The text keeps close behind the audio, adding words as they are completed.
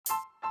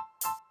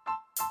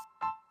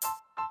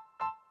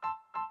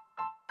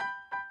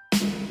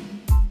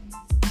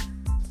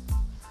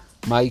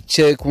Mic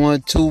check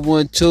 1 2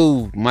 1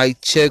 2.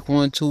 Mic check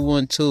 1 2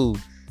 1 2.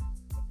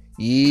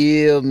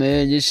 Yeah,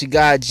 man, this your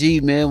guy G,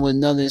 man, with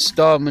another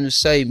installment to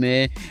say,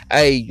 man.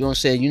 Hey, you know what I'm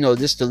saying? You know,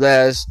 this the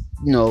last,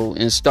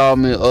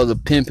 installment of the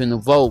Pimpin' the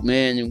Vote,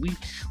 man, and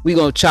we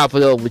gonna chop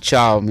it up with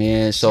y'all,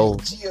 man. So,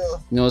 you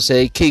know what I'm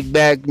saying? Kick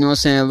back, you know what I'm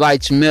saying?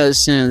 Light your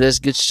medicine. Let's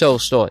get the show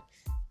started.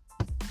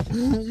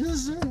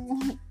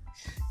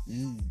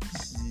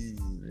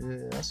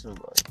 That's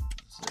what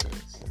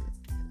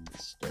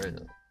straight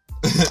up.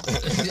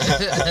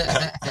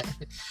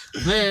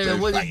 Man,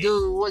 what it do?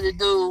 You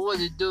know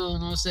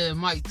what I'm saying?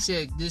 Mic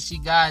check. This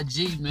your guy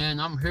G,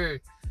 man. I'm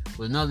here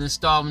with another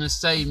installment to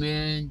say,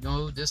 man. You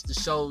know, this the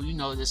show,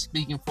 that's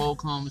speaking for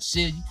Oklahoma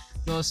City. You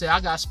know what I'm saying?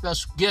 I got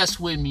special guests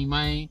with me,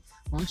 man.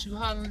 Why don't you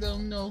holler and let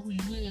them know who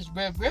you is,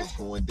 bruh? What's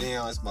going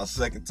down? It's my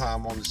second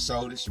time on the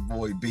show. This your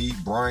boy B,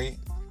 Brian.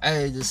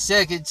 Hey, the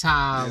second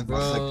time, yeah, bro.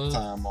 My second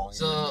time on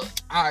so, all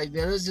right,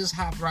 man, let's just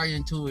hop right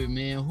into it,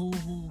 man. Who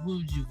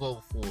did you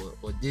vote for,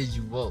 or did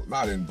you vote?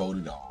 I didn't vote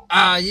at all.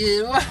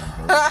 Yeah.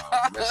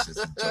 That's just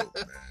a joke,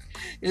 man.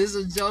 It's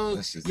a joke.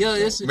 It's a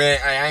joke. Man,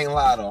 I ain't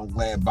lying though. I'm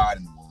glad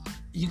Biden won.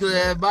 You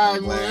glad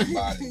Biden won?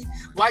 Biden.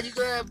 Why you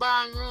glad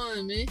Biden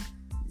won, man?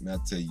 I'll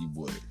tell you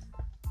what.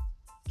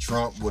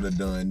 Trump would have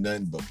done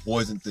nothing but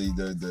poison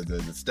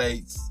the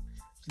states.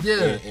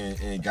 Yeah.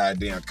 And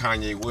goddamn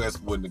Kanye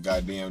West wouldn't have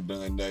goddamn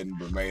done nothing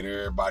but made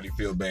everybody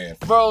feel bad.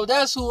 Bro,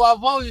 that's who I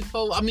voted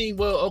for. I mean,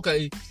 well,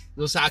 okay.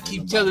 So I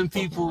keep telling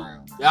people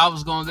that I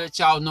was gonna let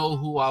y'all know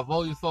who I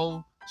voted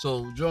for.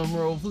 So drum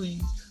roll,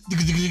 please. I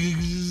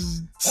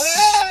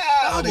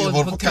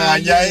voted for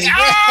Kanye.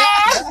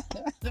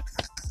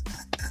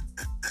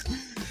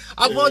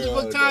 I voted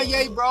for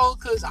Kanye, bro,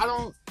 because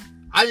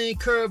I didn't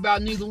care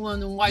about neither one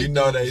of them white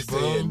dudes, they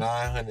bro. said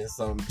 900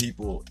 something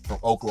people from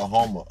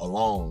Oklahoma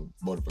alone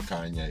voted for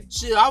Kanye.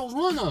 Shit, I was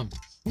one of them.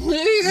 You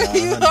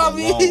know what I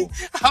mean?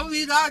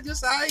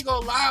 I ain't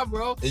gonna lie,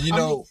 bro.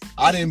 And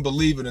I didn't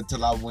believe it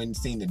until I went and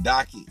seen the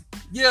docket.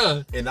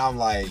 Yeah. And I'm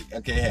like,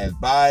 okay, it has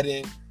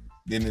Biden,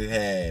 then it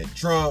had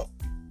Trump,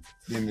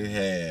 then it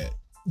had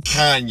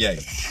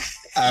Kanye.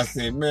 I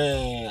said,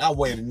 man, I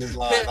waited in this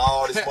line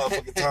all this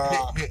motherfucking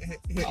time.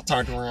 I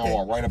turned around and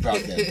walked right about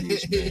that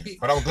bitch, man.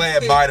 But I'm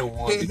glad Biden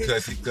won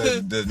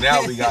because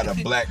now we got a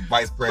black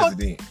vice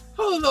president.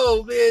 Hold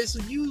on, man.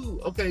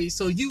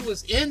 So you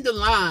was in the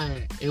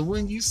line, and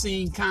when you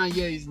seen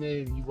Kanye's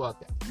name, you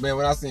walked out. Man,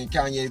 when I seen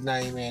Kanye's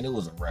name, man, it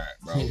was a rap,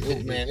 bro.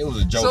 It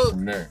was a joke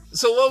from there.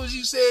 So what was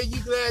you saying?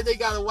 You glad they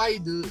got a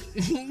white dude?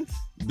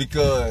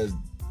 Because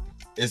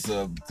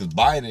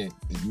Biden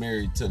is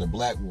married to the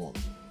black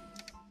woman.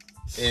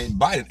 And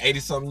Biden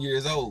 80-something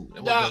years old.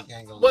 What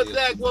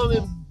black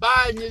woman?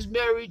 Biden is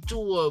married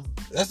to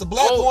that's a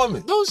black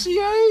woman. No, she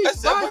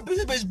ain't. That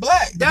bitch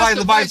black. That's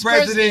the vice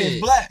president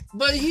is black.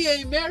 But he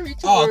ain't married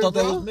to her. Oh, I thought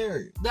they was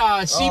married.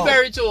 Nah, she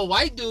married to a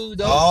white dude,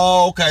 though.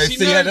 Oh, okay.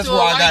 See, that's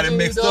where I got it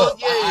mixed up.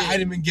 Yeah. I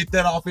didn't even get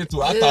that off into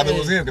it. I thought it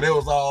was him because they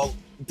was all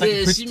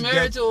taking pictures she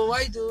married to a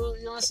white dude,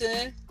 you know what I'm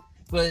saying?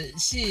 But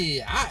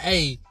shit,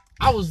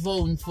 I was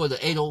voting for the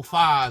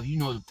 805,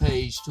 the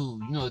page too.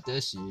 You know what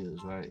that shit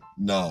is, right?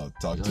 No,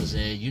 talk to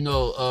me. You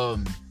know what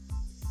I'm saying?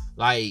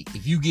 Like,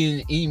 if you get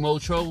in any more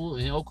trouble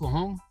in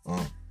Oklahoma,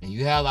 and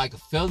you have like a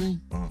felony,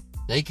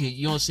 they could,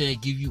 you know what I'm saying,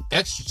 give you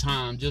extra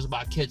time just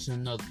by catching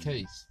another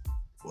case.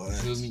 What? You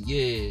feel me?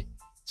 Yeah.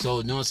 So,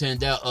 you know what I'm saying?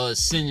 That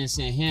sentence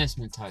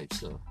enhancement type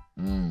stuff.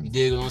 You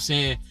dig what I'm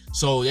saying?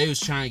 So, they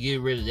was trying to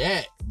get rid of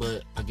that,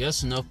 but I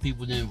guess enough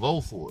people didn't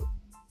vote for it.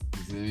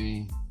 You feel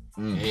me?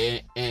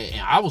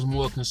 And I was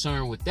more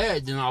concerned with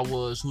that than I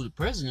was who the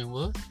president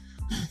was.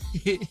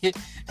 Hey,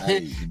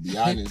 to be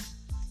honest,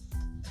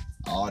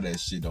 all that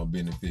shit don't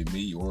benefit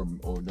me or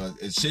no.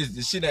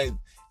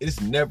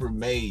 It's never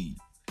made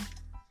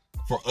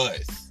for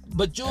us.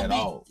 But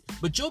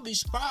you'll be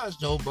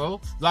surprised though,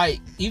 bro. Like,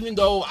 even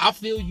though I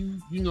feel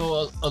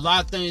a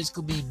lot of things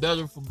could be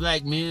better for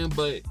black men,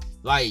 but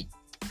like,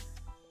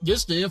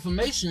 just the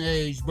information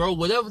age, bro.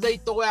 Whatever they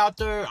throw out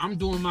there, I'm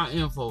doing my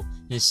info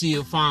and see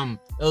if I'm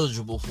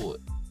eligible for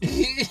it.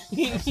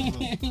 You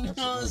know what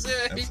I'm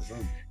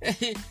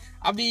saying?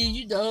 I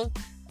mean,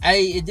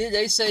 hey, and then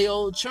they say,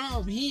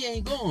 Trump, he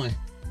ain't going.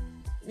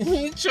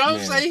 Trump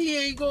say he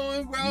ain't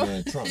going, bro.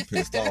 Man, Trump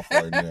pissed off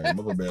right now.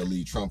 Mother better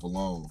leave Trump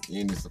alone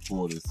and his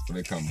supporters before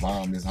they come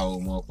bomb this whole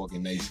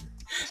motherfucking nation.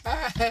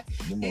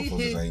 Them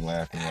motherfuckers ain't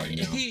laughing right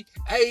now.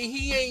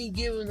 He ain't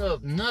giving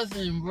up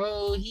nothing,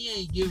 bro. He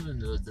ain't giving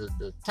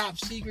the top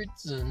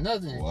secrets or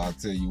nothing. Well, I'll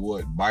tell you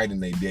what,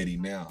 Biden they daddy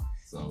now.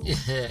 So you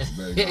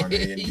better go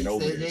ahead and get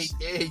over this.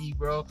 They daddy,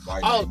 bro.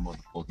 Biden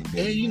motherfucking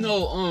daddy.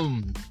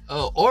 And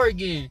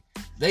Oregon,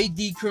 they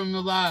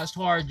decriminalized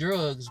hard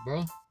drugs,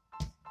 bro.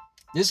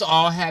 This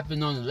all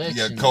happened on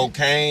election. Yeah,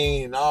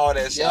 cocaine and all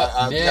that shit.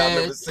 I've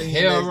never seen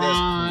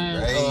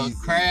heroin,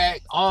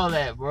 crack, all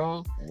that,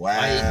 bro.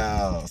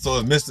 Wow. So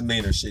it's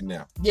misdemeanor shit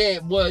now. Yeah,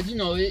 well,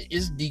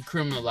 it's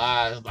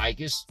decriminalized. Like,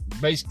 it's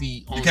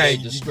basically on their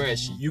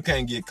discretion. You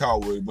can't get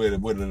caught with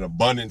an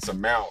abundance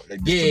amount,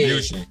 like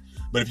distribution.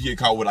 But if you get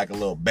caught with like a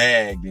little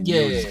bag, then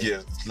you just get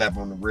a slap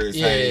on the wrist.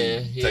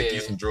 Hey, take you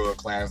some drug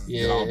classes,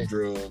 get off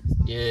drugs.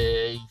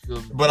 Yeah, you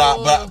feel me? But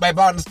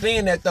I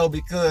understand that though,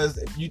 because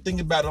if you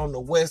think about it on the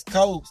West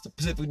Coast, the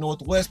Pacific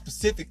Northwest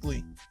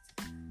specifically,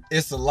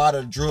 it's a lot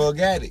of drug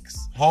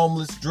addicts,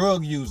 homeless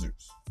drug users.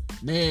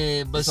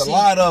 Man, but it's a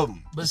lot of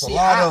them. But it's see, a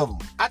lot of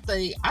them. I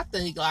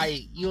think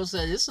like, you know what I'm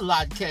saying, there's a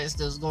lot of cats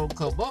that's gonna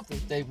come up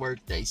if they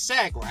work their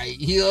sack right.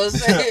 You know what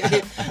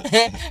I'm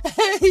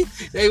saying?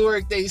 They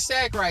work their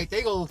sack right,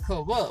 they gonna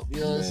come up.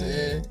 You know what I'm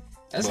saying?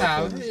 That's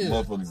how it is.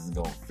 Motherfuckers is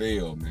gonna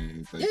fail,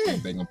 man.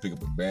 They gonna pick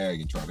up a bag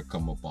and try to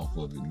come up off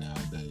of it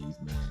nowadays,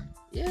 man.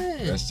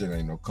 Yeah. That shit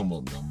ain't no come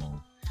up no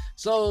more.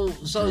 So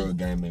drug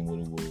game ain't what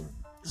it was.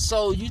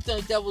 So you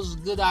think that was a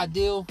good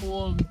idea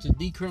for them to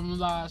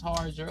decriminalize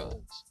hard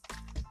drugs?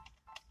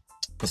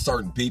 For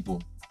certain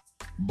people,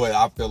 but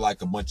I feel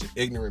like a bunch of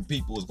ignorant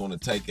people is going to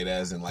take it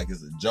as in like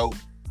it's a joke.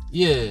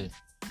 Yeah.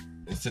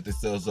 And set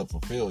themselves up for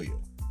failure.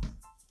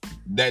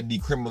 That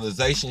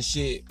decriminalization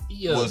shit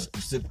was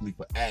specifically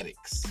for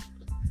addicts.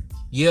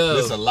 Yeah.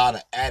 There's a lot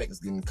of addicts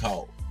getting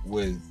caught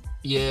with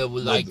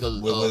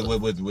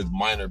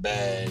minor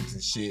bags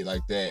and shit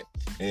like that,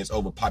 and it's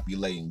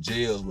overpopulating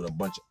jails with a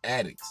bunch of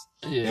addicts.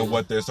 Yeah. And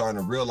what they're starting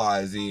to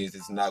realize is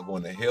it's not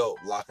going to help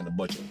locking a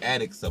bunch of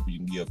addicts up. You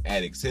can give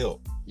addicts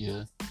help.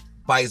 Yeah.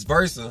 Vice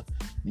versa,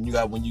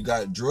 when you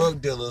got drug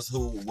dealers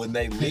who, when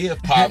they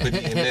live poverty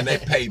and then they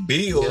pay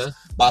bills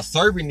by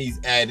serving these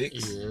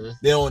addicts,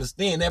 they don't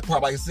understand that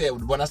part. Like I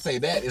said, when I say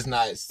that, it's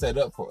not set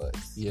up for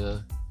us. Yeah.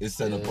 It's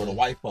set up for the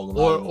white folk.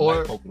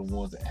 White folk are the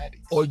ones that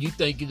addicts. Or you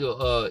think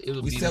it'll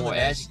be more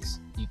addicts?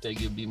 You think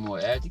it'll be more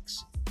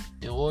addicts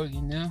in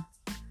Oregon now?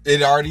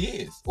 It already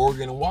is.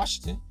 Oregon and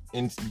Washington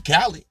and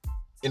Cali.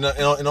 And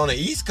on the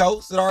East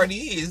Coast, it already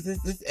is.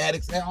 It's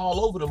addicts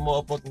all over the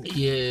motherfucking.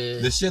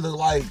 Yeah. The shit is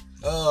like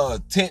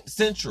Tent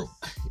Central.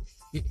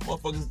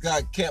 Motherfuckers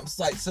got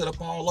campsites set up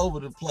all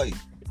over the place.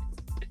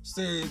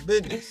 Serious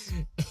business.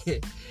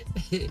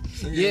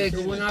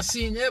 Because when I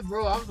seen that,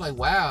 bro, I was like,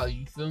 wow,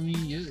 you feel me?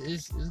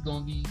 It's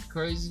gonna be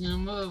crazy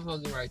than a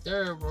motherfucker right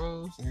there,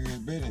 bro. Serious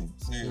business.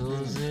 You know what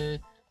I'm saying?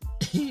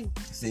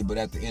 See, but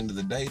at the end of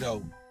the day,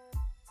 though,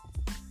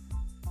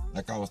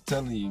 like I was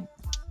telling you,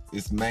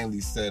 it's mainly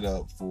set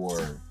up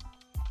for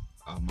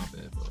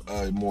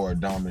a more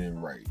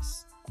dominant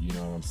race. You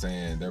know what I'm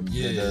saying?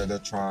 They're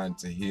trying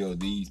to heal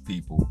these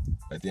people.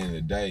 At the end of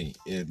the day,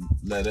 it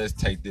let us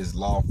take this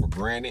law for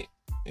granted,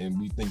 and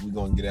we think we're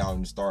gonna get out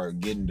and start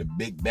getting the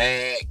big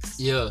bags.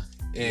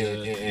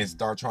 And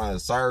start trying to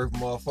serve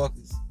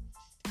motherfuckers.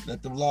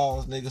 Let them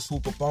laws, niggas,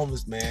 swoop up on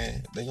us,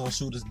 man. They gonna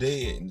shoot us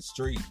dead in the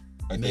street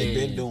like they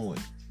been doing.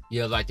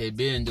 Yeah, like they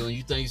been doing.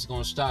 You think it's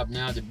gonna stop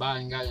now that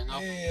Biden got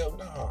enough? Hell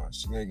nah,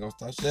 shit ain't gonna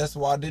stop. That's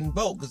why I didn't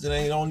vote, because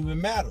it don't even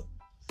matter.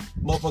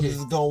 Motherfuckers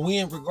is gonna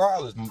win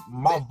regardless.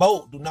 My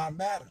vote do not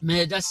matter.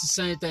 Man, that's the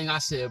same thing I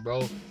said,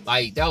 bro.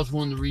 Like, that was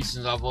one of the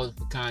reasons I voted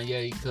for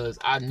Kanye, because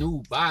I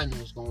knew Biden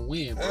was gonna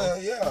win, bro.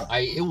 Hell yeah.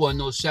 Like, it wasn't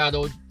no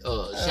shadow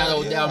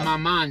down my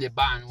mind that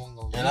Biden wasn't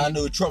gonna win. And I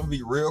knew Trump would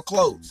be real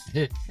close.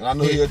 And I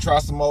knew he'd try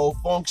some old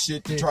funk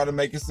shit to try to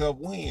make himself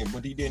win,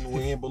 but he didn't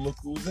win. But look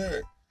who's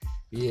there.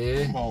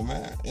 Yeah. Come on,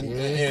 man.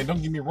 And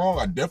don't get me wrong,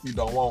 I definitely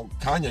don't want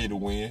Kanye to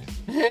win.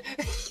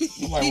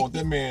 Nobody want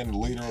that man the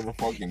leader of the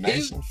fucking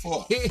nation.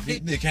 Fuck.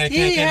 He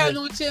ain't have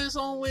no chance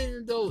on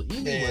winning, though.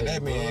 Anyway, man,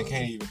 that man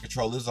can't even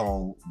control his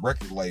own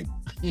record label,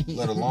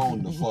 let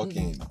alone the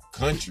fucking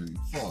country.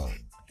 Fuck.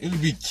 It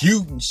would be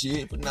cute and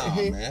shit, but nah,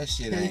 man, that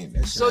shit ain't.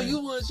 You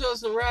wouldn't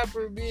trust a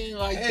rapper being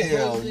like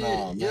hell the president?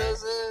 Nah, man. You know what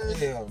I'm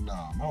saying? Hell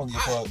nah. I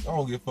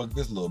don't give a fuck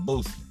this little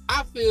boost.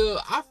 I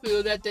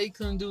feel that they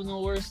couldn't do no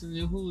worse than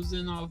who was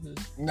in office.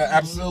 No,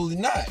 absolutely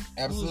not.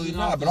 Absolutely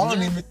not. But I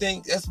don't even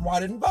think that's why I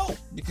didn't vote.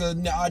 Because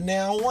now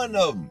I'm one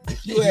of them.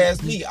 If you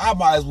ask me, I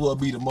might as well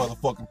be the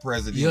motherfucking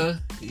president.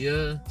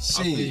 Yeah. Shit.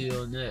 I feel you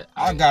on that.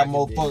 I got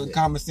more fucking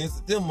common sense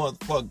than them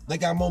motherfuckers. They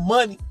got more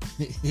money.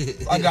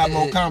 I got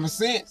more common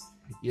sense.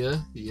 Yeah.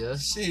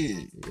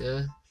 Shit.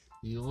 Yeah.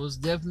 You was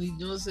definitely, you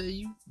know what I'm saying?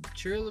 You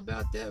trill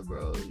about that,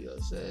 bro. You know what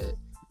I'm saying?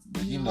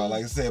 But you know,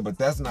 like I said, but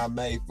that's not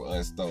made for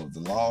us though.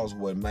 The laws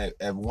were made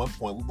at one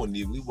point.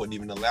 We wasn't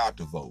even allowed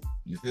to vote.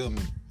 You feel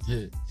me?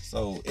 Yeah.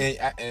 So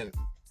and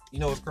you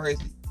know what's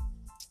crazy?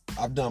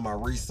 I've done my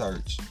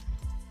research.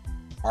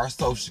 Our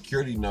social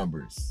security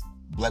numbers,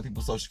 black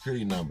people's social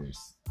security numbers,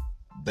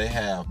 they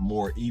have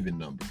more even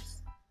numbers.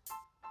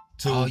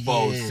 2,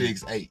 4,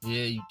 6, 8.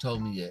 Yeah, you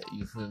told me that.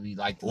 You feel me?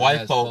 Like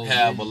white folk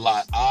have a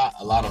lot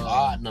of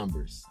odd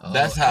numbers.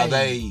 That's how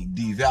they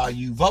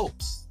devalue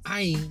votes.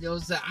 I ain't never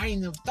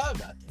thought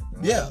about that,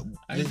 bro. Yeah,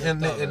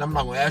 and I'm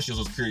not gonna ask you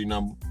your social security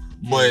number,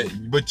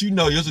 but you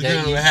know your social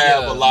security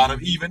have a lot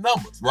of even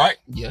numbers, right?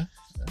 Yeah.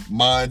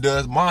 Mine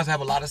does. Mine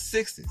have a lot of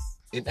 6s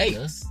and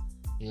 8s.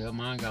 Yeah,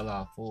 mine got a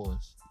lot of 4s.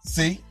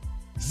 See?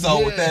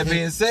 So with that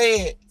being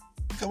said,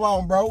 come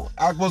on, bro.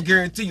 I will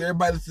guarantee you,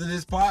 everybody listening to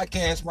this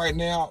podcast right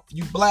now,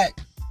 you black.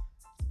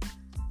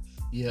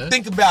 Yeah.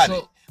 Think about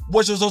it.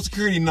 What's your social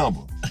security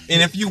number?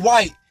 And if you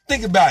white,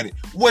 think about it.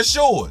 What's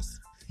yours?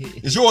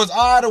 Is yours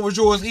odd or was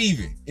yours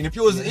even? And if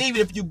yours is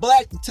even, if you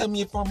black, then tell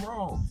me if I'm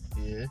wrong.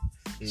 Yeah.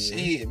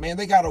 Shit, man,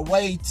 they got a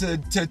way to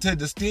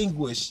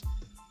distinguish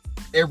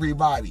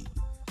everybody.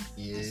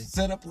 Yeah. It's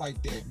set up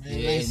like that, man.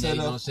 Yeah, They and set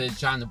they up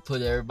trying to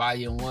put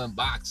everybody in one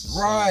box.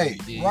 Or right,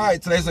 something.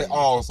 right. So they say,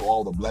 oh, so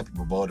all the black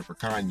people voted for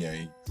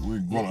Kanye. We're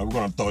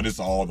gonna throw this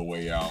all the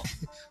way out.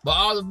 But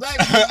all the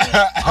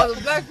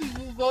black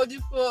people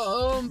voted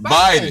for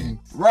Biden.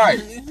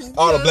 Right. You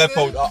All know the black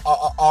what I'm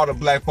folks, all the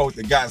black folks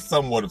that got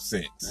somewhat of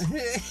sense. But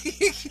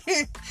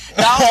you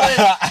know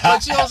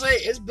what I'm saying?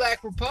 It's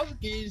black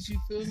Republicans, you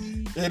feel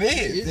me? It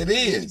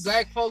is. It's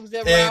black folks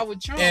that ride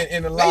with Trump.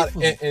 And a lot,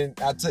 and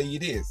I tell you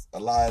this, a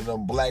lot of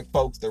them black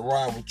folks that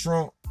ride with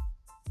Trump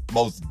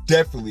most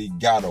definitely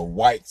got a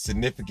white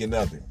significant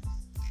other.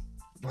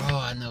 Bro,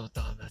 I never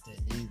thought about that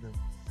either.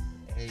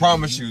 Hey,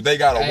 Promise you, they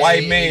got a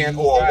white man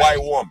or a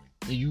white woman.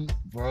 You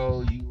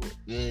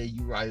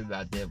right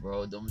about that,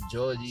 bro. The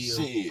majority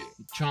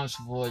of Trump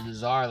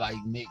supporters are like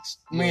mixed.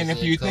 Man,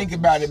 if you think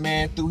about it,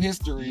 man, through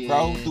history,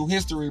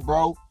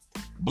 bro,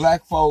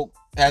 black folk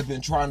has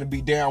been trying to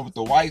be down with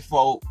the white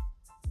folk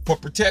for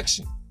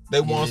protection.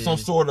 They want some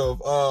sort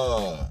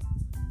of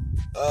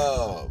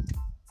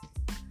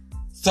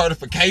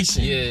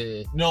certification. Yeah.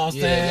 You know what I'm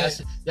saying?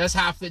 That's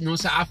how I feel. You know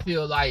what I'm saying? I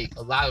feel like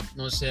a lot of, you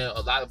know what I'm saying,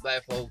 a lot of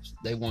black folks,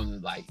 they want to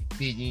like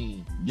fit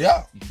in.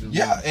 Yeah.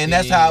 Yeah. And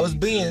that's how it's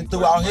been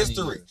throughout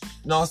history.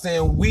 You know what I'm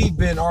saying? We've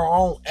been our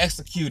own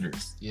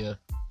executors. Yeah.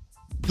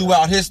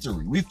 Throughout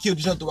history. We've killed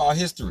each other throughout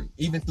history.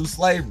 Even through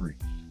slavery.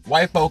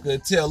 White folk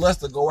could tell us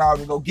to go out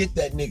and go get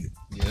that nigga.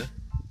 Yeah.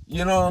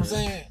 You know what I'm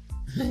saying?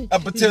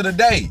 Up until the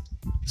day.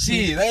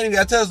 Shit, they ain't even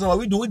gotta tell us what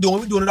we doing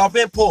it off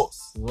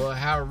impulse. Well,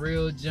 how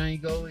real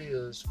Django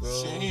is,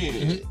 bro.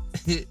 Shit.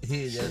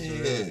 That's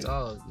real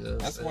talk, yo.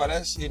 That's why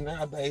that shit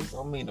nowadays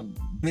don't mean a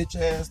bitch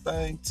ass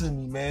thing to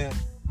me, man.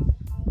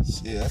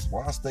 Shit, that's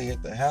why I stay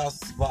at the house,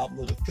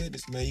 survival of the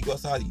fittest, man. You go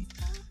outside,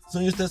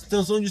 soon you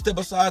step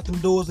outside them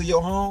doors of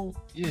your home,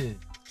 yeah.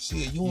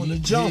 Shit, you in the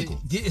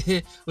jungle.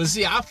 But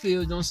see, I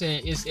feel, you know what I'm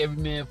saying, it's every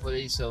man for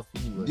themselves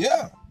anyway.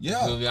 Yeah. You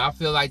feel me? I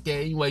feel like that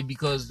anyway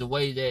because the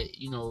way that,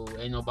 you know,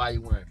 ain't nobody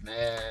wearing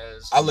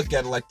masks. I look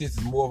at it like this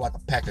is more like a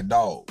pack of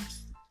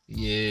dogs.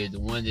 Yeah, the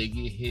one that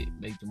get hit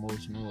make the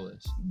most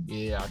noise.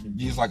 Yeah, I can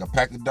Just like a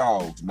pack of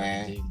dogs,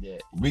 man. dig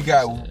that. We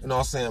got, you know what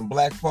I'm saying,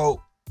 black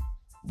folk,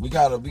 we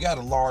got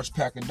a large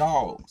pack of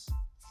dogs.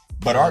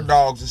 But our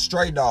dogs are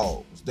stray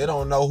dogs. They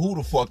don't know who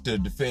the fuck to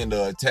defend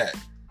or attack.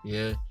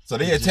 Yeah. So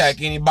they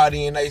attack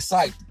anybody in their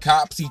sight.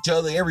 Cops, each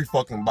other, every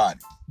fucking body.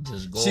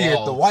 Just go Shit,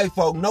 off. the white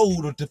folk know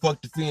who to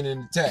fuck defend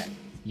and attack.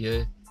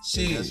 Yeah.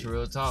 Shit. Yeah, that's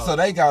real talk. So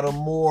they got a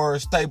more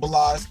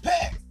stabilized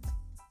pack.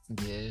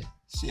 Yeah.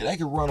 Shit, they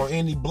can run on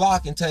any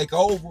block and take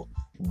over.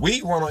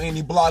 We run on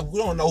any block, we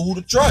don't know who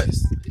to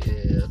trust.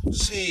 Yeah.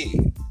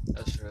 Shit.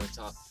 That's real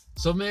talk.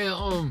 So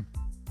man,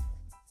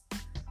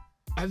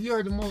 have you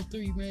heard of Mo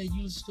 3, man?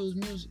 You listen to his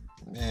music?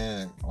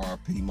 Man,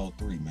 RP Mo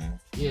 3, man.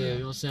 Yeah, you know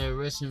what I'm saying?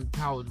 Rest in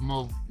power to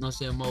Mo, you know what I'm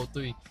saying, Mo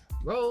 3.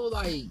 Bro,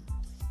 like,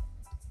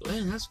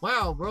 man, that's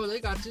wild, bro. They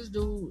got this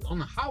dude on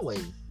the highway.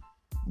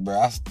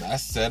 Bro,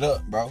 that's set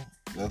up, bro.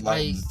 That's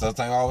like the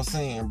thing I was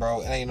saying,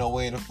 bro. It ain't no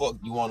way in the fuck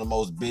you on the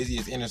most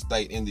busiest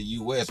interstate in the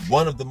U.S.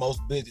 One of the most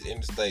busiest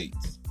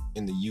interstates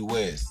in the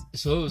U.S.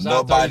 So it was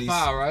out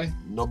 35, right?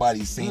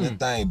 Nobody's seen a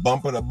thing.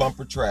 Bumper to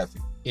bumper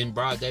traffic. In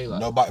broad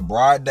daylight. Nobody,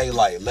 broad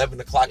daylight,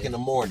 11 o'clock in the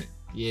morning.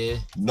 Yeah.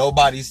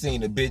 Nobody's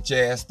seen a bitch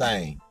ass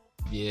thing.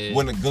 Yeah.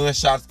 When the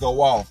gunshots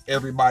go off,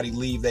 everybody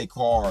leave their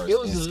cars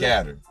and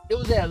scatter. It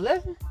was at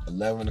 11?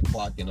 11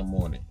 o'clock in the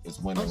morning is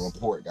when the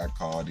report got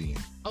called in.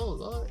 Oh,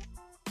 Lord.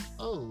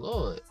 Oh,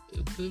 Lord.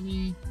 You feel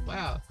me?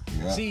 Wow.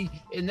 Yeah. See,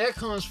 and that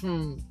comes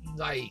from,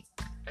 like,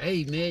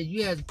 hey, man,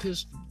 you had to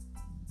piss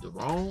the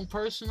wrong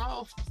person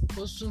off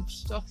for some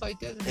stuff like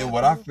that. And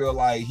what I feel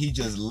like, he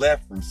just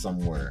left from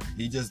somewhere.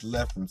 He hit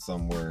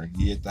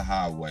the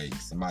highway.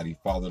 Somebody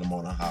followed him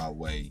on the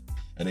highway.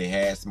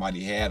 And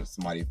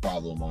somebody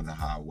follow him on the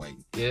highway.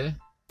 Yeah.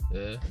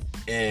 Yeah.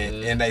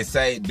 And they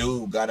say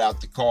dude got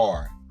out the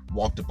car,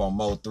 walked up on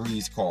Mo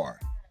 3's car.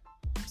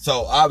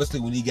 So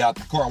obviously when he got out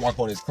the car and walked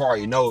on his car,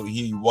 you know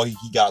he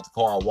got out the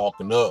car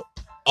walking up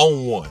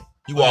on one.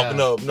 He walking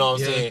up, you know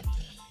what I'm saying?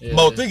 Yeah.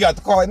 Mo 3 got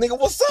the car, nigga,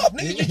 what's up?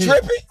 Nigga, you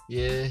tripping?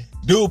 Yeah.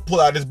 Dude pull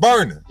out his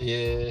burner.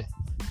 Yeah.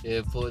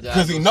 Yeah, pull it out.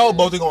 Because he know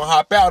Mo 3 gonna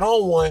hop out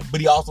on one, but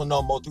he also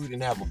know Mo 3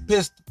 didn't have a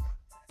pistol.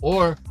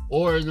 Or you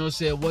know what I'm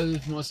saying,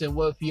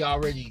 what if he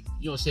already,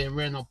 you know what I'm saying,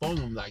 ran up on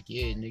him like,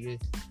 yeah, nigga, you know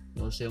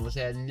what I'm saying, what's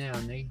happening now,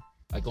 nigga?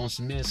 Like on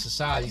some men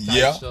society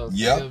type stuff.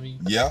 Yeah. You know what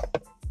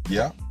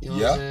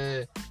I'm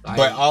saying? Like,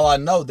 but all I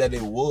know that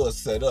it was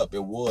set up,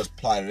 it was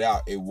plotted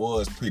out, it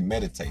was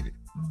premeditated.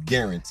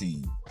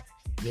 Guaranteed.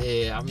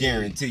 Yeah, I mean,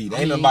 guaranteed.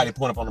 Ain't nobody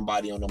pulling up on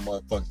nobody on no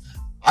motherfuckers.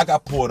 I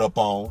got pulled up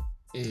on,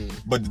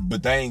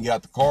 but they ain't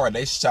got the car.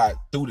 They shot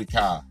through the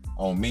car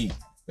on me.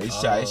 They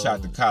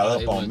shot the car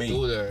up on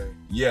me.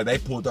 Yeah, they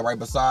pulled up right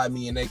beside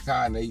me in their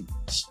car and they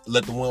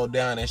let the window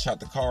down and shot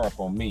the car up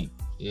on me.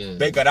 Yeah.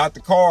 They got out the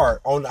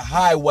car on the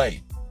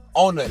highway,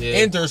 on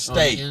the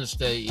interstate. On the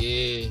interstate,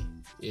 yeah.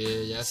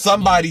 Yeah, that's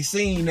Somebody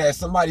seen that.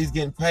 Somebody's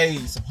getting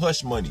paid some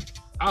hush money.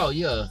 Oh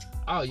yeah.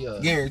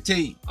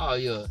 Guaranteed. Oh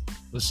yeah.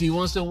 But see,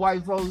 once the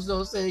white folks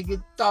don't say get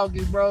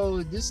talking,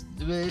 bro, this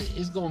man,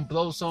 it's gonna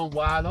blow something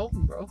wide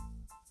open, bro.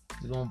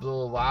 It's gonna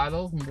blow it wide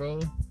open, bro.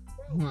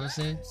 You know what I'm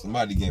saying?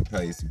 Somebody getting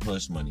paid some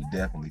hush money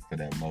definitely for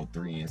that Mo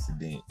 3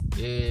 incident.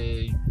 Yeah,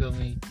 you feel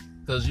me?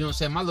 Cause you know what I'm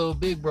saying? My little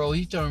big bro,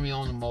 he turned me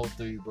on to Mo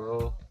 3,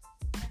 bro.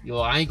 Yo,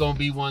 I ain't gonna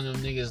be one of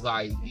them niggas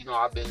like, you know,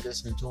 I've been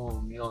listening to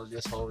him, you know,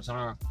 this whole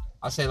time.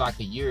 I say like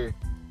a year.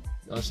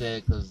 You know what I'm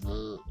saying? Cause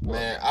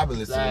man, I've been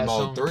listening to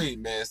Mo 3,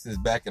 man, since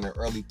back in the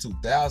early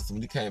 2000s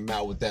when he came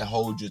out with that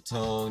Hold Your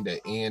Tongue, that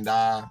And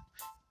I.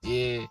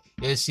 Yeah,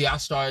 see, I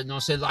started, you know what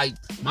I'm saying? Like,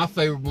 my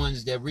favorite one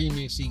is that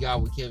remix he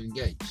got with Kevin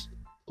Gates.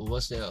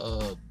 What's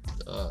that?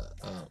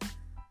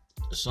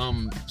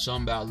 Something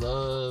about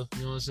love,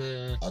 you know what I'm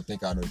saying? I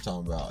think I know what you're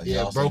talking about.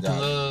 Yeah, Broken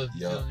Love.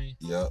 You feel me?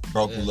 Yep.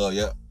 Broken Love,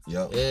 yep.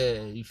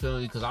 Yeah, you feel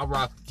me? Because I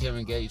rock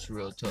Kevin Gates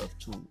real tough,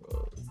 too,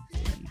 bro.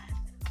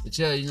 To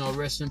tell you,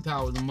 rest in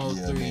power to Mo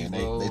 3, man,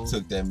 bro. They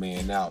took that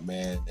man out,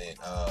 man, and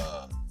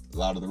a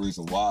lot of the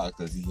reason why,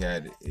 because he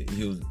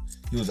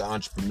was an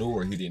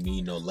entrepreneur. He didn't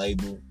need no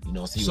label, you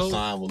know. So he was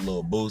signed with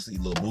Lil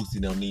Boosie. Lil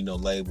Boosie don't need no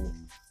label,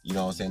 you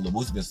know what I'm saying. Lil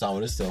Boosie been signed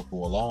with himself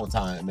for a long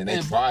time. I mean, they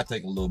tried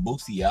taking Lil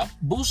Boosie out.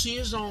 Boosie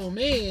is old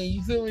man,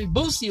 you feel me?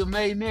 Boosie a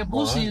made man.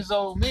 Boosie is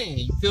old man,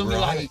 you feel me?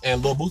 Like,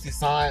 and Lil Boosie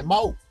signed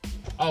Mo.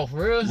 Oh,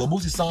 for real? Lil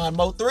Boosie signed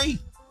Mo 3.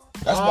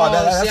 That's why.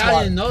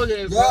 I didn't know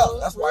that, bro. Yeah,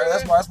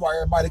 that's why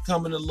everybody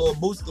coming to Lil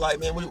Boosie like,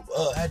 man,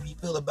 how do you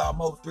feel about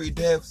Mo 3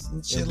 deaths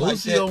and shit like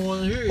Boosie that? Don't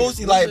want to hear it.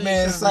 Boosie like,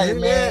 man, say,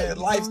 man,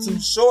 life's too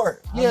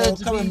short. Yeah,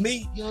 don't come at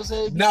me. You know what I'm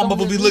saying? Now I'm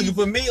gonna be looking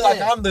for me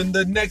like I'm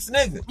the next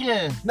nigga.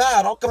 Yeah.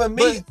 Nah, don't come at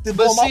me to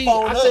blow my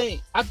phone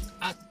up.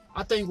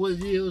 I think what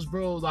it is,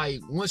 bro, like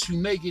once you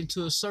make it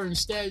to a certain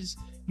status,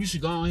 you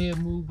should go ahead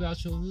and move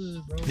out your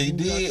hood, bro. He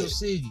move did. Out your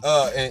city.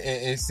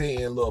 And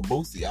seeing Lil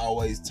Boosie, I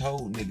always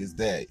told niggas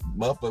that,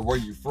 motherfucker, where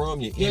you from,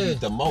 you envy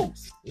the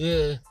most.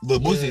 Yeah. Lil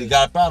Boosie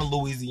got up out of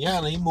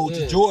Louisiana, he moved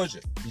to Georgia.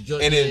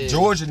 And then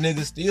Georgia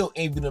niggas still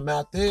envy him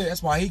out there.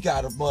 That's why he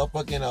got a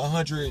motherfucking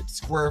 100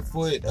 square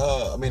foot,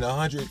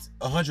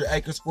 100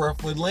 acre square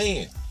foot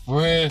land.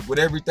 Right. With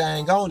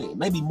everything on it.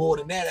 Maybe more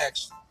than that,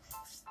 actually.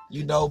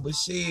 You know, but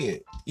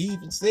shit, he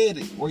even said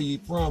it, where you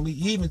from.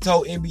 He even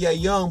told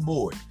NBA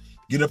Youngboy,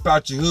 get up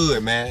out your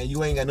hood, man.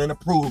 You ain't got nothing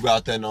to prove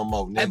out there no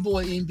more, nigga. That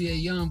boy,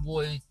 NBA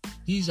Youngboy,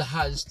 he's the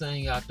hottest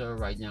thing out there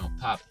right now,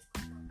 popping.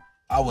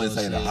 I wouldn't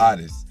say the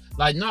hottest.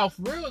 Like, no,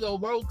 for real though,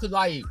 bro. Cause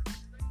like, you know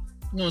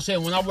what I'm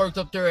saying? When I worked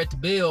up there at the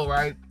Bill,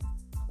 right?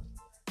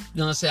 You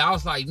know what I'm saying? I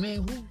was like,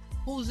 man,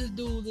 who's this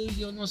dude?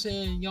 You know what I'm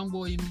saying?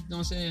 Youngboy, you know what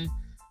I'm saying?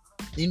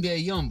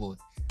 NBA Youngboy.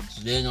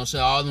 So then, you know what I'm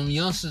saying? All them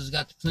youngsters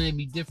got to play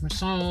me different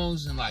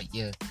songs and like,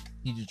 yeah,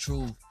 he the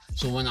truth.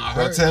 So when I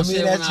heard, don't tell me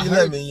that you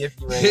love me if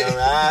you ain't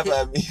gonna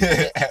love me.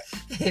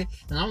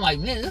 And I'm like,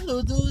 man, this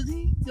little dude,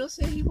 he just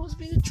said he must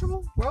be the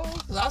truth, bro.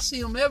 Cause I see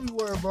him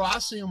everywhere, bro. I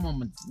see him on, you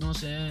know what I'm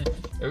saying?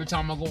 Every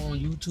time I go on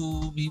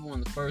YouTube, he one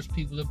of the first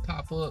people to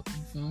pop up.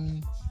 You feel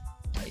me?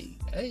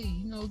 Like, hey,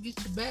 you know, get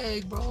your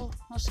bag, bro.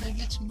 I'm saying,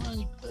 get your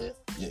money, player.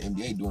 Yeah,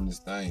 NBA doing this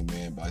thing,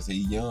 man. But I say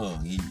he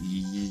young.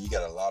 He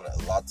got a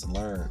lot to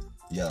learn.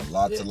 He got a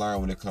lot to learn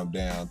when it come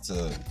down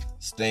to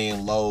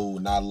staying low,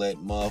 not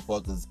letting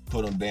motherfuckers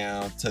put him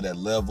down to that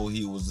level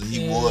he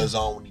was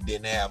on when he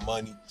didn't have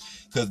money.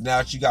 Cause now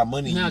that you got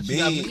money, you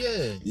big.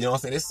 You know what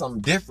I'm saying? It's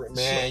something different,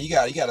 man.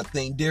 So, you gotta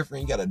think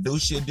different. You gotta do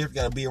shit different.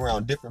 You gotta be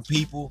around different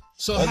people.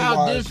 So otherwise,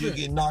 how different?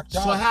 You get knocked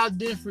out. So how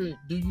different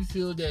do you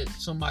feel that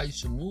somebody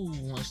should move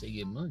once they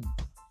get money?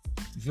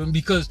 You feel me?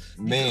 Because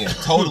man,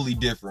 totally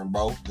different,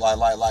 bro.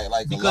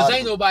 Like because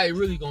ain't nobody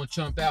really gonna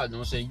jump out. You know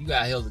what I'm saying? You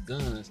got hella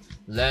guns.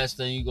 The last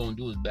thing you gonna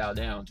do is bow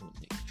down to a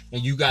nigga.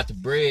 And you got the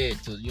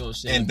bread to, you know what I'm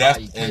saying?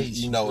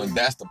 And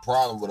that's the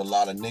problem with a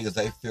lot of niggas.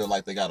 They feel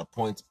like they got a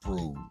point to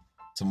prove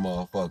to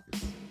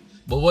motherfuckers.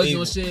 But what you know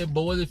what I'm saying?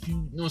 But what if you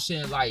know what I'm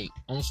saying, like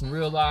on some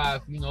real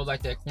life, you know,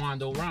 like that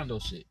Quando Rondo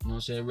shit. You know what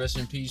I'm saying? Rest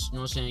in peace, you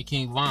know what I'm saying,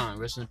 King Von.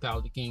 Rest in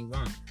power to King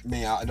Von.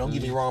 Man, don't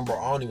get me wrong, bro.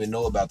 I don't even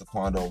know about the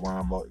Quando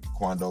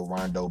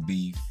Rondo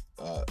beef.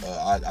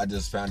 I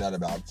just found out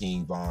about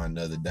King Von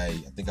the other day.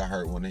 I think I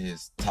heard one of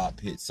his top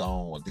hit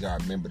songs. I think I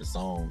remember the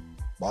song.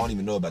 But I don't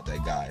even know about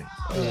that guy.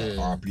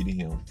 RP to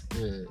him.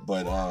 Yeah.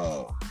 But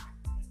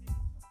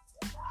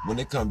when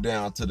it come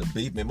down to the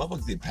beef, man,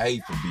 motherfuckers get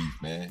paid for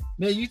beef, man.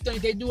 Man, you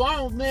think they do? I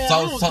don't think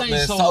so.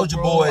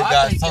 Soulja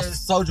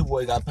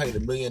Boy got paid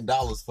 $1 million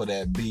for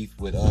that beef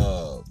with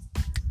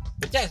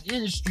But that's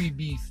industry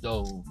beef,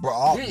 though.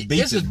 Bro,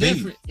 beef is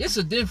beef. It's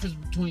a difference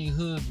between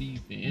hood beef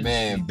and industry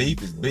man,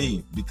 beef is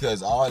beef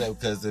because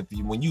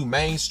when you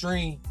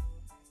mainstream,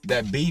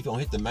 that beef don't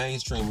hit the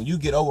mainstream. When you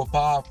get over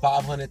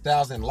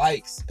 500,000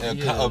 likes and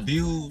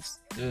views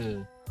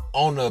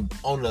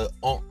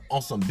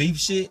on some beef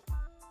shit,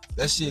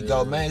 that shit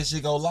go, man, that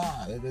shit go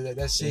live.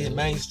 That shit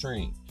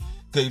mainstream.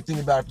 Cause you think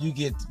about if you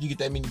get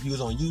that many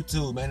views on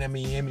YouTube, man, that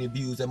mean how many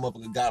views that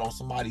motherfucker got on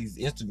somebody's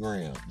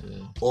Instagram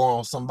or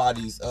on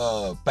somebody's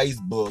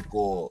Facebook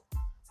or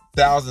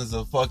thousands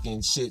of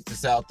fucking shit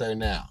that's out there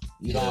now.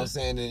 You know what I'm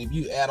saying? And if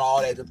you add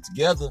all that up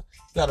together,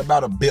 you got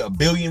about a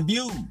billion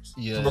views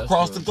from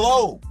across the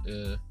globe.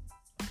 Yeah.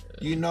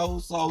 You know,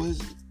 so it's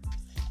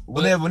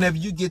whenever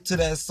you get to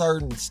that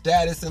certain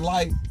status in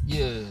life,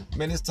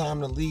 man, it's time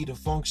to leave the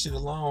funk shit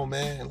alone,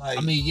 man. Like,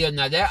 I mean,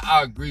 now that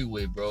I agree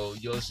with, bro.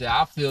 You know what I'm saying?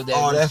 I feel that.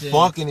 All that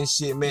funking and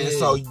shit, man. Yeah.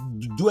 So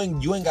you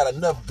ain't got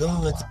enough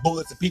guns,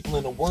 bullets, and people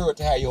in the world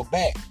to have your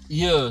back.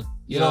 Yeah.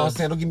 You know what I'm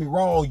saying? Don't get me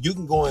wrong. You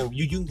can go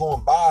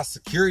and buy a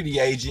security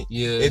agent.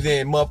 Yeah. And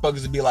then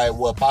motherfuckers will be like,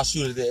 well, if I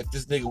shoot it at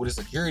this nigga with a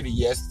security,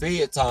 yes,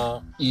 fed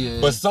time. Yeah.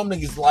 But some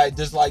niggas like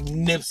just like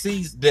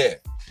Nipsey's death.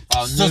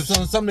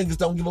 Some niggas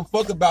don't give a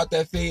fuck about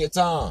that fed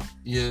time.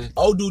 Yeah.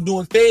 Old dude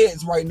doing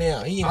feds right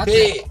now. He in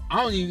fed.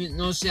 I don't even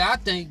know. I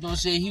think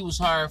he was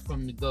hired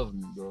from the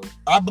government, bro.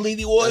 I believe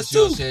he was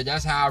too.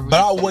 That's how I really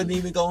But I wasn't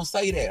even gonna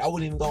say that. I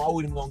wasn't even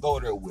gonna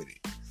go there with it.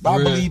 But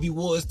I believe he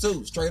was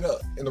too, straight up.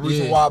 And the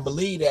reason why I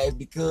believe that is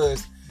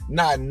because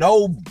not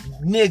no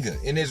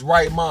nigga in his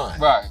right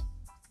mind. Right.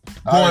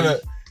 Going to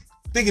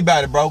think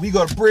about it, bro. We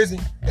go to prison,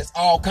 there's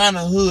all kind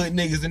of hood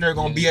niggas in there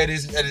gonna be at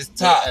his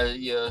top.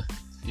 Yeah.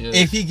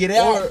 If he get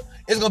out,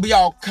 it's gonna be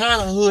all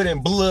kind of hood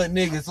and blood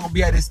niggas gonna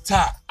be at his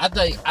top. I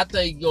think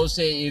you know what I'm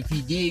saying, if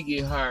he did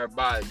get hired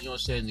by, you know what I'm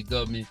saying, the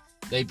government,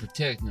 they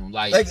protect him.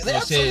 Like, you know what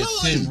I'm saying,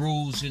 send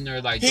rules in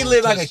there. Like, he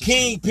live like a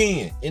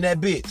kingpin in that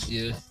bitch.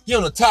 Yeah. He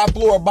on the top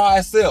floor by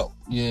himself.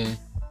 Yeah,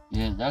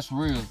 that's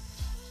real.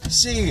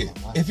 Shit,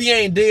 if he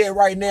ain't dead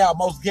right now,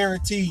 most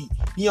guaranteed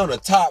he on the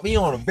top. He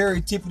on the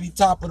very tippity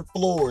top of the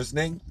floors,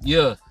 nigga.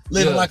 Yeah.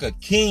 Living like a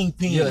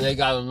kingpin. Yeah, they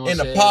got him in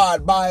a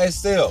pod by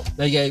itself.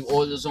 They gave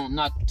orders on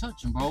not to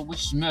touch him, bro,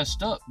 which is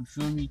messed up. You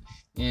feel me?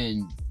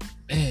 And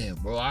man,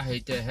 bro, I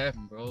hate that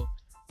happen, bro.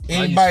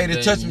 Anybody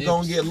that touch him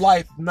gonna get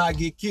life, not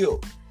get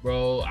killed.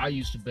 Bro, I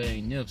used to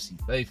bang Nipsey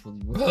faithfully,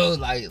 bro.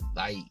 Like,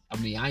 I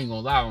mean, I ain't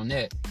gonna lie on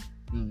that.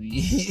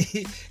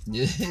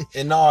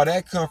 And all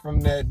that come from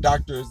that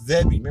Dr.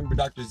 Sebi. Remember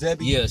Dr. Sebi?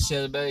 Yeah,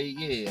 Sebi.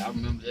 Yeah, I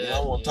remember that. I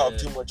don't want to talk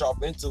too much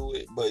off into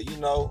it, but you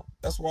know,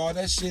 that's where all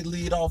that shit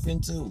lead off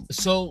into.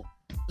 So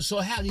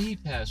how did he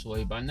pass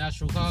away? By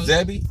natural causes?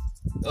 Sebi?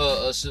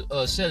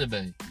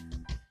 Sebi.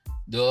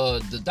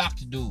 The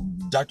doctor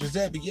dude. Dr.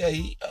 Sebi, yeah,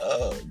 he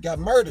got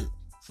murdered.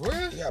 For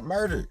real? He got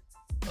murdered.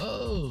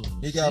 Oh.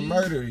 He got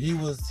murdered. He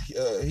was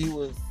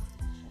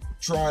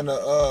trying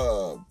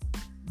to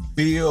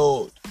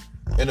build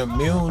an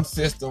immune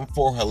system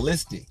for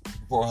holistic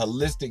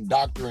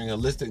doctoring,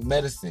 holistic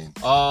medicine.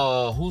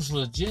 Who's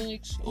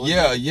hallucinogenics?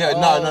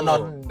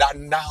 No,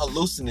 not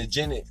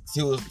hallucinogenics.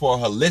 He was for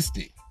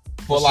holistic,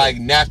 for like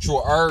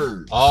natural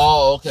herbs.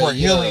 Oh, okay.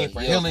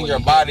 For healing your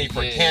body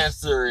for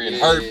cancer and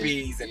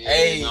herpes and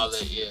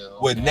AIDS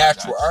with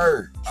natural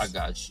herbs. I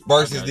got you.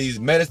 Versus these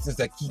medicines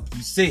that keep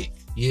you sick.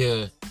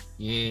 Yeah.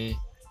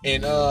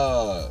 And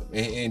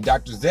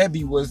Dr.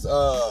 Sebi was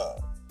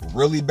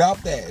really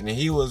about that, and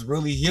he was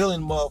really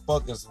healing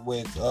motherfuckers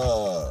with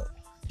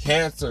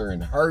cancer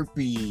and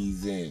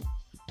herpes and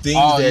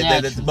things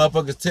that the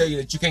motherfuckers tell you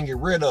that you can't get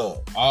rid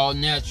of. All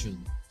natural.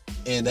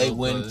 And they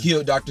went and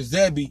killed Dr.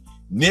 Sebi.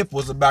 Nip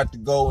was about to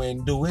go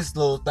and do his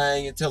little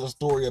thing and tell a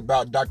story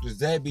about Dr.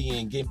 Sebi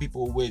and getting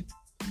people with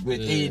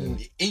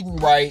eating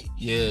right,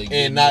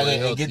 and not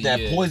and get that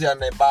poison out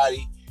of their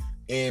body.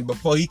 And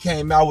before he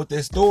came out with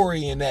that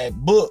story in that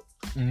book,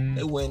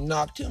 they went and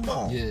knocked him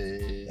off. Yeah.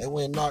 They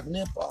went and knocked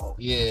Nip off.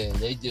 Yeah,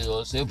 they did.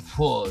 I said,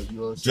 poor. You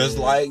know what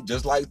I'm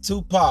just like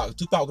Tupac.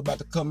 Tupac was about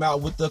to come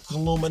out with the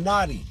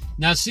Illuminati.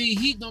 Now,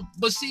 he don't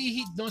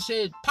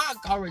say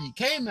Pac already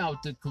came out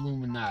with the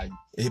Illuminati.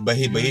 But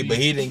he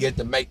didn't get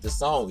to make the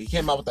song. He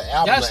came out with the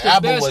album. The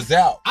album was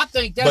out. I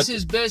think that's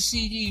his best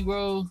CD,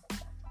 bro.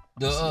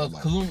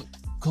 The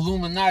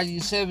Illuminati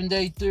 7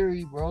 Day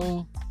Theory,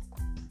 bro.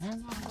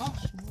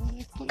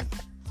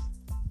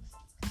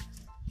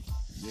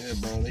 Yeah,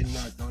 bro, they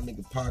knocked our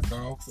nigga Pac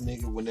off.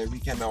 Whenever he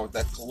came out with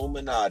that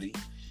Illuminati,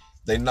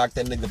 they knocked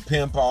that nigga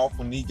Pimp off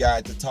when he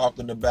got to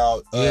talking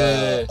about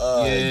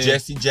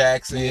Jesse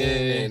Jackson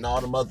and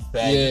all them other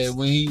faggots.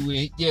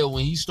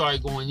 When he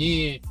started going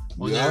in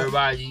on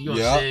everybody, you know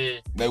what I'm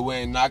saying? They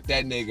went and knocked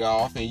that nigga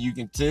off, and you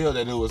can tell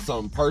that it was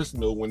something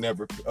personal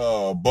whenever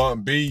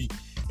Bun B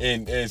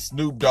and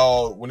Snoop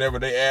Dogg, whenever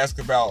they ask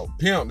about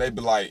Pimp, they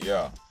be like,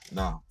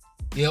 nah.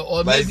 Yeah,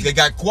 or like maybe they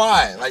got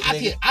quiet. Like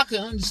I can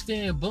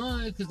understand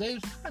Bun because they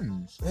was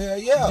partners. Yeah.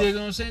 You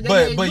know what I'm saying?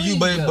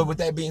 But with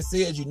that being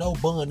said, you know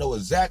Bun know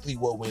exactly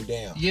what went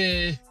down.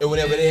 Yeah. And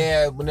whenever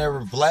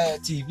Vlad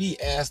TV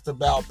asked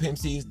about Pimp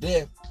C's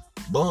death,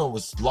 Bun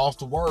was lost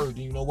the word.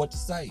 Didn't know what to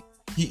say.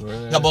 He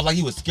almost like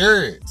he was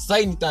scared to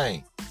say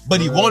anything,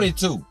 but he wanted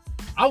to.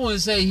 I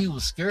wouldn't say he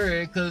was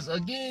scared because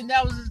again,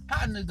 that was his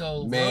partner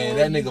though. Man,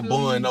 bro. That nigga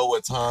Bun know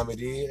what time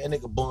it is. That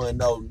nigga Bun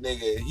know,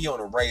 he on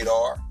the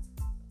radar.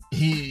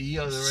 He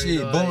on the radar.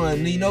 Shit,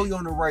 Bun, he know he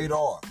on the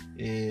radar.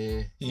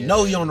 Yeah. He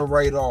know he on the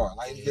radar.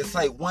 Like, it's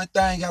like one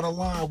thing got a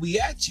line, we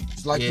at you.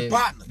 It's like your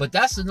partner. But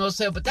that's a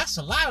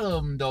lot of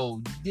them though.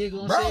 You dig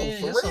what I'm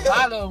saying? For it's real. A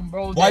lot of them,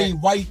 bro.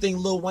 Why you think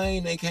Lil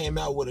Wayne ain't came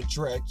out with a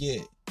track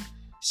yet?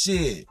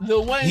 Shit.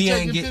 Lil Wayne He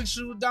taking ain't get-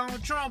 pictures with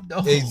Donald Trump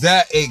though.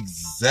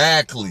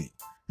 Exactly.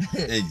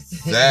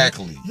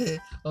 Exactly.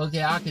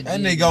 Okay, I can.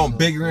 That dig nigga on you,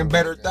 bigger and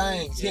better okay.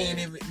 things. Yeah. He ain't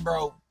even,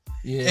 bro.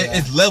 Yeah,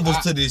 It's levels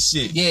to this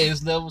shit. Yeah,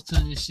 it's levels to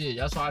this shit.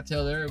 That's why I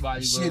tell everybody,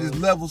 bro. Shit is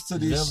levels to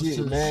this Levels shit,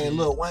 to this man. shit.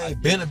 Lil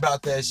Wayne been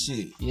about that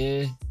shit.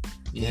 Yeah.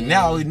 And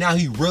now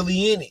he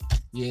really in it.